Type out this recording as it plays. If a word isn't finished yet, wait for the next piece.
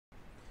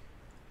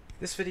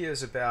This video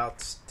is about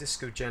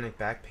discogenic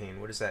back pain.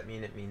 What does that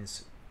mean? It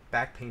means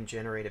back pain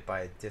generated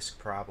by a disc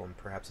problem.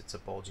 Perhaps it's a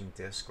bulging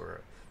disc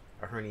or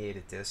a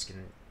herniated disc,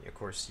 and of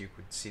course you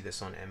could see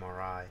this on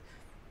MRI.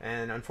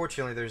 And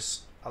unfortunately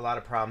there's a lot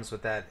of problems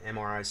with that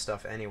MRI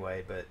stuff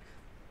anyway, but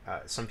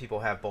some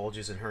people have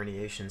bulges and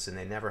herniations and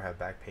they never have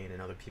back pain,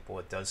 and other people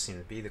it does seem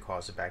to be the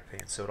cause of back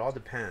pain. So it all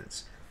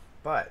depends.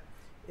 But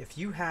if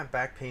you have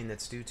back pain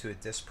that's due to a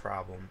disc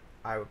problem,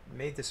 I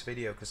made this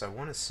video because I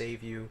want to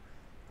save you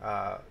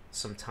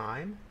some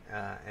time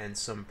and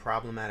some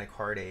problematic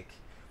heartache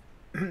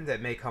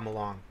that may come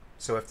along.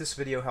 So if this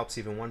video helps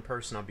even one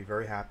person, I'll be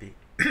very happy.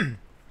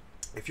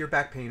 If your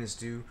back pain is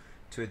due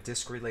to a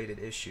disc-related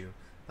issue,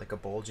 like a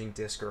bulging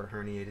disc or a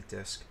herniated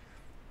disc,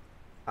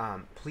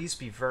 please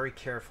be very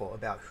careful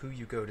about who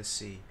you go to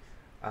see.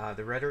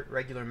 The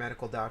regular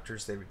medical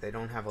doctors, they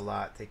don't have a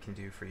lot they can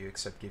do for you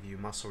except give you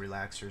muscle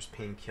relaxers,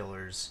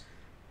 painkillers,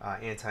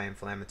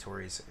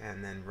 anti-inflammatories,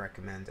 and then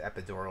recommend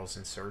epidurals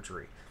and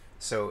surgery.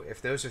 So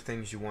if those are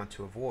things you want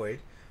to avoid,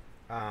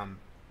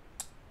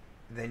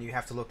 then you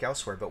have to look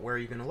elsewhere. But where are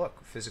you going to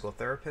look? Physical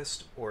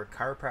therapists or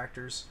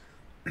chiropractors?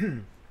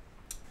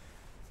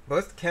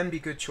 Both can be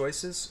good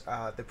choices.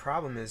 The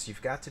problem is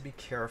you've got to be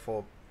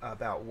careful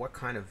about what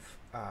kind of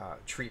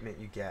treatment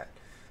you get.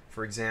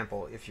 For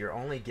example, if you're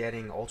only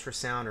getting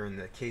ultrasound, or in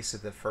the case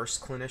of the first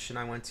clinician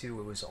I went to,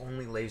 it was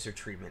only laser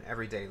treatment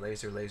every day,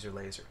 laser, laser,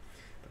 laser.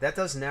 But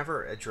that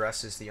never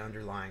addresses the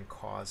underlying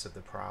cause of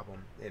the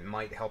problem. It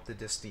might help the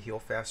disc to heal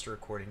faster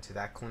according to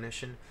that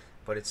clinician,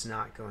 but it's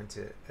not going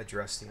to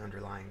address the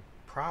underlying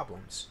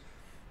problems.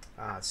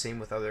 Same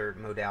with other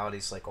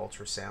modalities like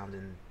ultrasound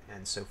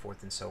and so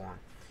forth and so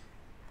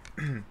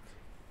on.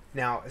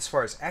 Now, as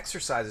far as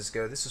exercises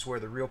go, this is where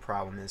the real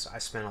problem is. I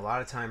spent a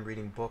lot of time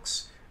reading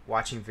books,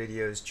 watching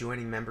videos,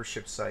 joining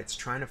membership sites,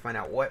 trying to find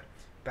out what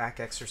back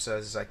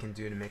exercises I can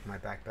do to make my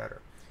back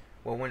better.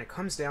 Well, when it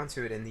comes down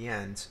to it in the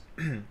end,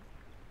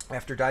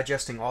 after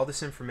digesting all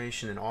this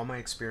information and all my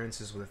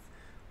experiences with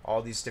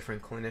all these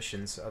different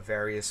clinicians of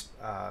various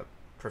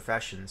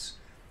professions,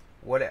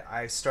 what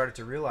I started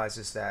to realize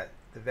is that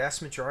the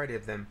vast majority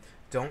of them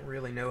don't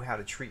really know how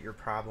to treat your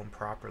problem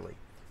properly,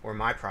 or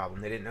my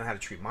problem. They didn't know how to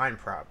treat mine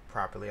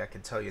properly. I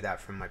can tell you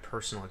that from my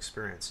personal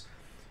experience.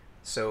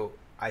 So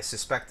I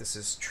suspect this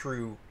is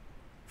true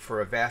for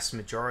a vast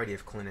majority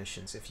of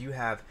clinicians. If you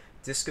have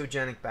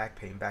discogenic back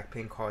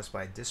pain caused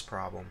by a disc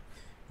problem,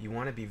 you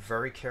want to be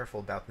very careful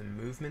about the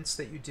movements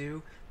that you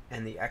do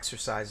and the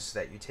exercises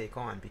that you take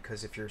on,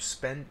 because if you're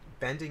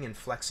bending and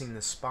flexing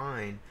the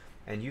spine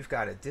and you've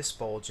got a disc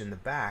bulge in the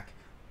back,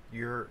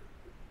 you're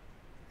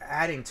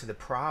adding to the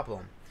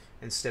problem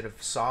instead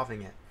of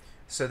solving it.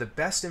 So the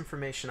best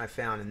information I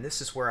found, and this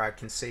is where I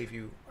can save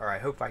you, or I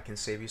hope I can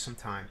save you some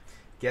time,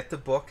 get the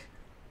book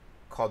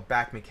called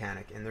Back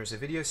Mechanic, and there's a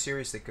video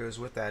series that goes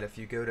with that. If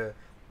you go to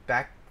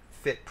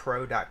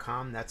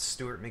backfitpro.com, that's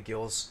Stuart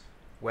McGill's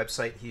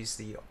website. He's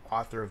the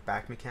author of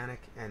Back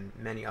Mechanic and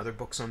many other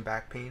books on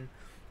back pain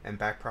and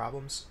back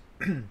problems.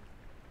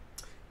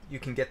 You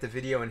can get the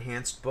video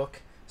enhanced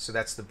book, so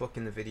that's the book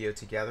and the video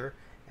together,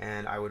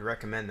 and I would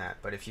recommend that.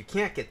 But if you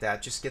can't get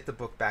that, just get the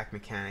book Back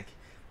Mechanic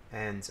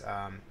and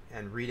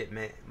read it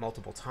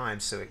multiple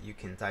times so that you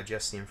can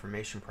digest the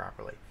information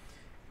properly.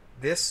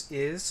 This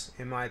is,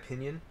 in my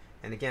opinion,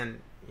 and again,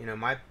 you know,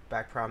 my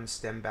back problems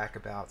stem back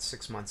about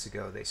 6 months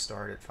ago. They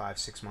started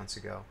 5-6 months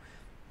ago,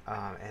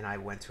 and I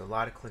went to a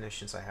lot of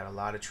clinicians. I had a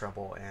lot of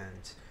trouble,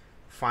 and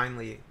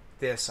finally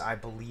this, I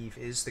believe,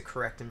 is the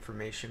correct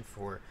information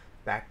for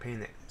back pain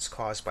that is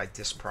caused by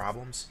disc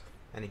problems.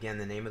 And again,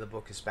 the name of the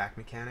book is Back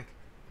Mechanic,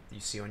 you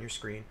see on your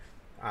screen,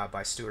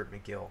 by Stuart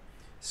McGill.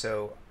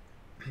 So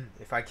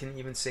if I can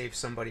even save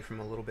somebody from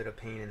a little bit of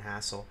pain and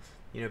hassle,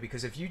 you know,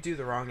 because if you do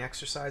the wrong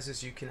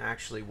exercises, you can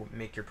actually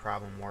make your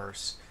problem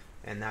worse,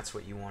 and that's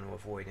what you want to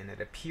avoid. And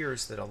it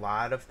appears that a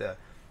lot of the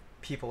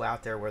people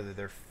out there, whether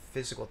they're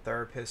physical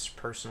therapists,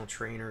 personal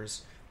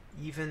trainers,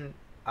 even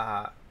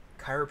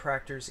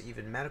chiropractors,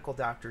 even medical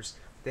doctors,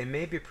 they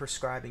may be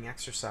prescribing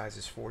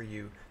exercises for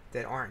you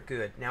that aren't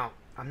good. Now,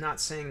 I'm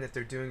not saying that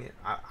they're doing it,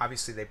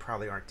 obviously they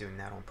probably aren't doing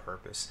that on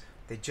purpose.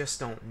 They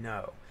just don't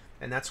know.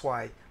 And that's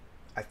why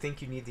I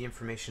think you need the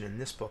information in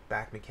this book,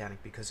 Back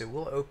Mechanic, because it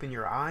will open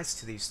your eyes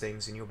to these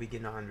things and you'll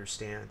begin to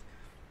understand.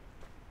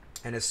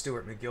 And as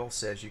Stuart McGill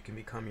says, you can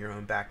become your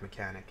own back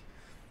mechanic.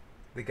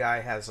 The guy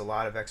has a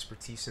lot of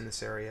expertise in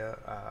this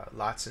area,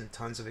 lots and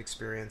tons of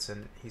experience,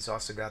 and he's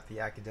also got the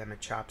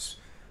academic chops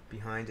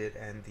behind it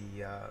and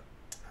the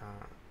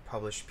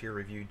published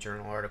peer-reviewed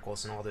journal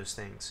articles and all those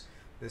things.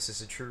 This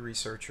is a true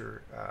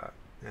researcher,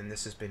 and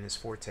this has been his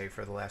forte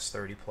for the last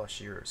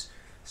 30+ years.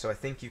 So I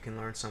think you can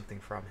learn something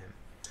from him.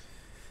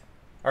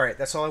 Alright,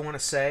 that's all I want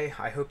to say.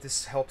 I hope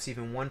this helps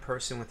even one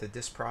person with a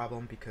disc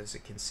problem, because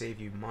it can save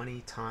you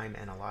money, time,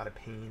 and a lot of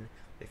pain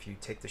if you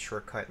take the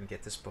shortcut and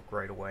get this book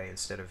right away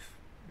instead of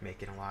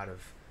making a lot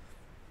of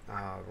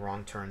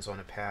wrong turns on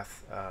a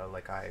path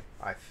like I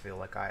feel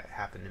like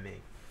happened to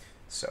me.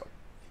 So,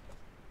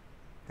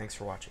 thanks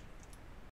for watching.